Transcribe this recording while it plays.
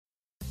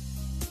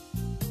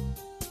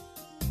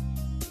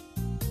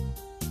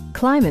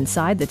Climb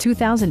inside the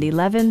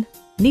 2011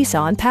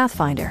 Nissan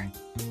Pathfinder.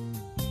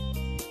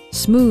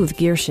 Smooth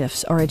gear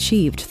shifts are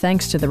achieved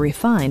thanks to the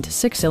refined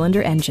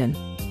 6-cylinder engine.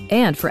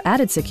 And for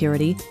added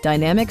security,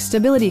 dynamic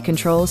stability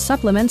control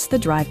supplements the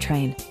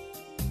drivetrain.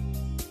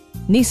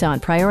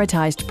 Nissan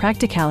prioritized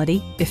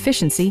practicality,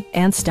 efficiency,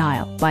 and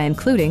style by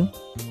including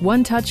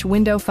one-touch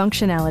window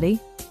functionality,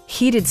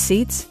 heated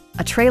seats,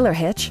 a trailer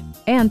hitch,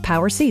 and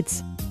power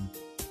seats.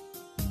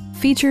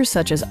 Features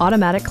such as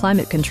automatic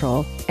climate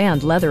control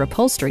and leather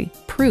upholstery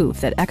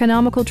prove that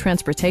economical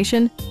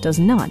transportation does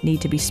not need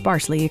to be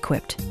sparsely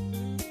equipped.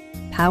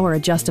 Power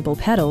adjustable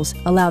pedals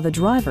allow the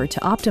driver to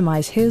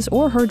optimize his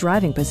or her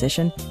driving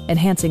position,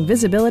 enhancing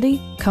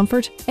visibility,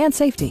 comfort, and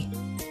safety.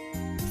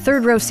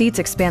 Third-row seats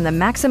expand the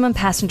maximum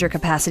passenger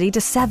capacity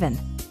to 7.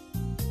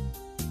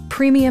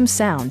 Premium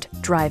sound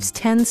drives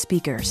 10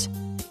 speakers,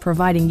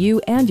 providing you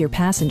and your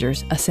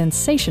passengers a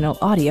sensational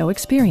audio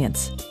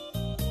experience.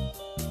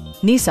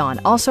 Nissan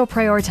also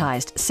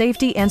prioritized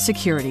safety and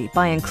security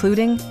by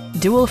including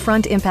dual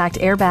front impact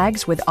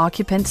airbags with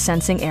occupant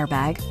sensing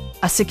airbag,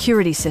 a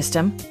security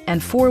system, and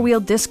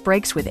 4-wheel disc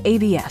brakes with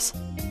ABS.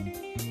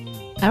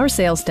 Our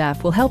sales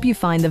staff will help you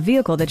find the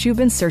vehicle that you've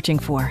been searching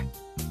for.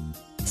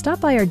 Stop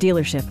by our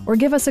dealership or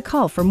give us a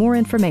call for more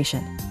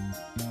information.